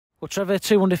Well, Trevor,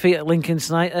 2-1 defeat at Lincoln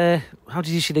tonight. How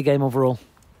did you see the game overall?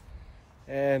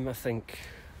 I think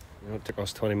it took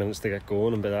us 20 minutes to get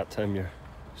going, and by that time you're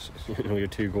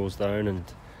 2 goals down, and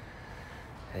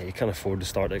you can't afford to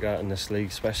start like that in this league,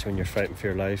 especially when you're fighting for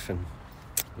your life. And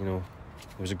it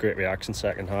was a great reaction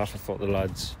second half. I thought the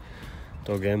lads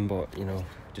dug in, but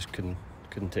just couldn't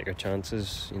take our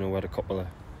chances. We had a couple of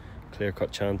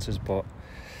clear-cut chances, but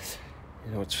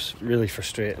it's really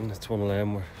frustrating. It's one of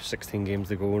them. We're 16 games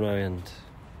to go now, and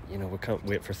we can't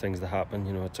wait for things to happen.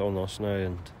 It's on us now,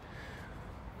 and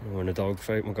we're in a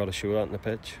dogfight, and we've got to show that in the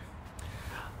pitch.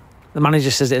 The manager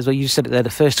says it as well. You said it there.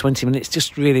 The first 20 minutes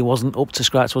just really wasn't up to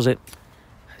scratch, was it?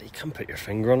 You can't put your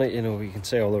finger on it. You can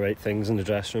say all the right things in the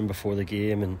dressing room before the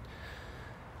game, and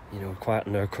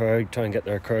quieten their crowd, try and get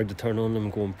their crowd to turn on them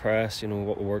and go and press.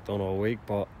 What we worked on all week,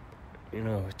 but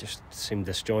it just seemed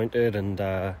disjointed, and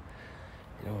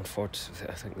unfortunately,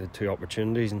 I think they had 2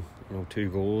 opportunities and 2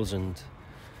 goals, and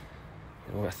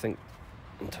I think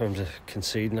in terms of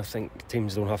conceding, I think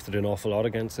teams don't have to do an awful lot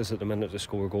against us at the minute to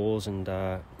score goals, and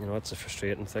that's a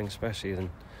frustrating thing, especially then.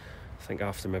 I think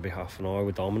after maybe half an hour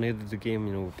we dominated the game,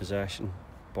 with possession,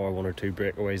 bar 1 or 2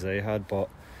 breakaways they had, but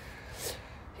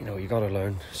you got to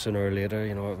learn sooner or later.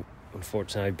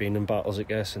 Unfortunately I've been in battles, I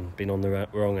guess, and been on the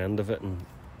wrong end of it, and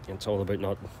it's all about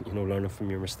not learning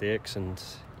from your mistakes, and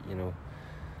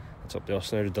it's up to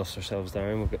us now to dust ourselves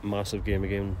down. We've got a massive game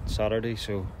again Saturday,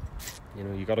 so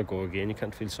you got to go again. You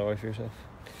can't feel sorry for yourself.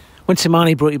 When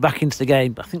Timani brought you back into the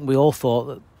game, I think we all thought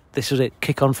that this was it,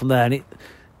 kick on from there, and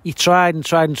you tried and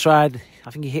tried and tried.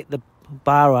 I think you hit the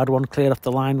bar or had one cleared off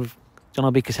the line with John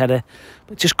O'Beaker's header,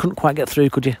 but just couldn't quite get through,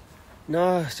 could you?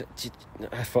 No,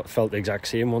 I felt the exact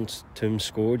same once Toombs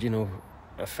scored.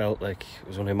 I felt like it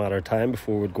was only a matter of time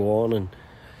before we'd go on, and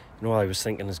I was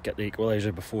thinking is get the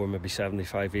equaliser before maybe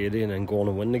 75-80 and then go on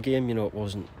and win the game. I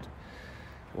wasn't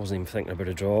even thinking about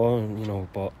a draw,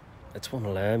 but it's one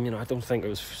of them. I don't think it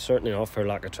was certainly not for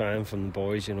lack of trying from the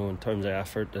boys, in terms of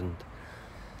effort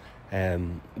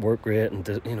and work rate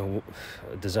and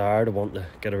desire to want to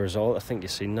get a result. I think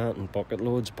you've seen that in bucket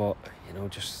loads, but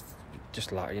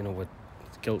just like with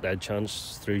gilt edge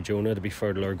chance through Jonah. To be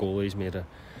fair to our goalies, made a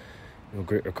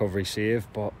great recovery save,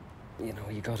 but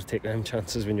you got to take them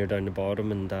chances when you're down the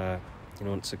bottom, and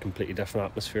it's a completely different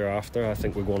atmosphere after. I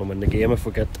think we're going to win the game if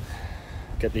we get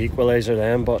the equaliser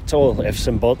then, but it's all ifs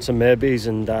and buts and maybes,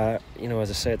 and as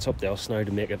I say, it's up to us now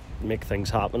to make things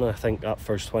happen. I think that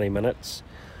first 20 minutes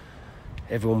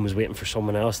everyone was waiting for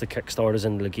someone else to kickstart us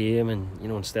into the game, and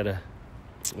instead of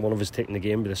one of us taking the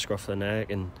game by the scruff of the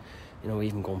neck and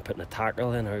even going putting a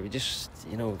tackle in, or we just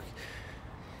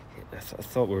I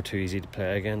thought we were too easy to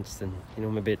play against, and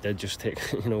maybe it did just take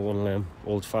one of them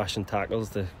old-fashioned tackles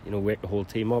to wake the whole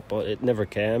team up, but it never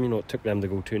came. It took them to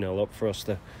go 2-0 up for us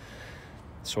to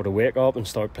sort of wake up and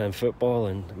start playing football,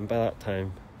 and by that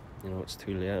time it's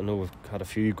too late. I know we've had a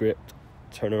few great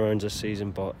turnarounds this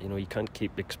season, but you can't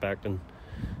keep expecting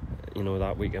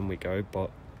that week in, week out,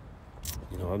 but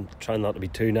I'm trying not to be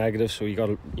too negative, so you got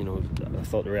to I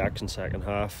thought the reaction second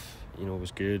half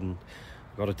was good, and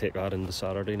we've got to take that into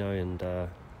Saturday now and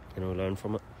learn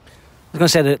from it. I was going to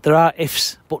say that there are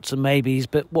ifs, buts and maybes,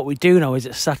 but what we do know is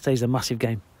that Saturday's a massive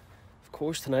game. Of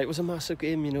course, tonight was a massive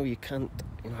game. You can't,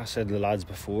 I said to the lads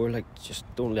before, just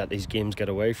don't let these games get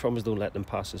away from us, don't let them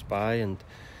pass us by, and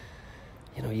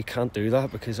you can't do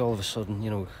that, because all of a sudden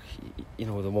the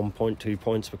 1 point, 2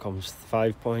 points becomes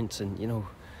 5 points, and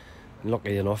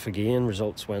luckily enough again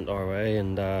results went our way,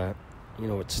 and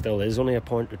it still is only a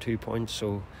point or 2 points,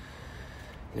 so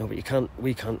but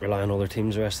we can't rely on other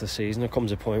teams the rest of the season. There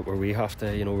comes a point where we have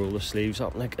to roll the sleeves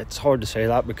up. It's hard to say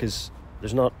that, because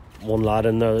there's not one lad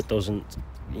in there that doesn't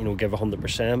give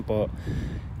 100%, but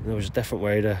there's a different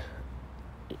way to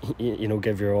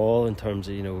give your all in terms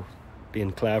of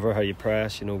being clever, how you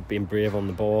press, being brave on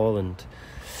the ball, and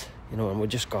and we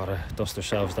just gotta dust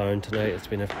ourselves down tonight. It's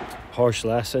been a harsh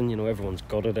lesson. Everyone's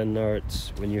got it in there.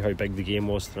 We knew how big the game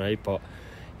was tonight, but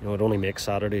it only makes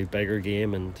Saturday a bigger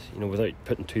game, and without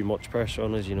putting too much pressure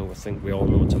on us, I think we all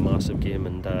know it's a massive game,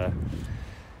 and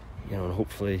and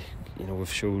hopefully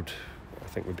we've showed, I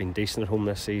think we've been decent at home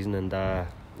this season, and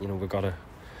we've got to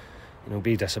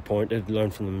be disappointed,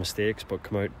 learn from the mistakes, but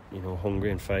come out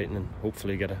hungry and fighting, and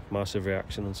hopefully get a massive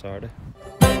reaction on Saturday.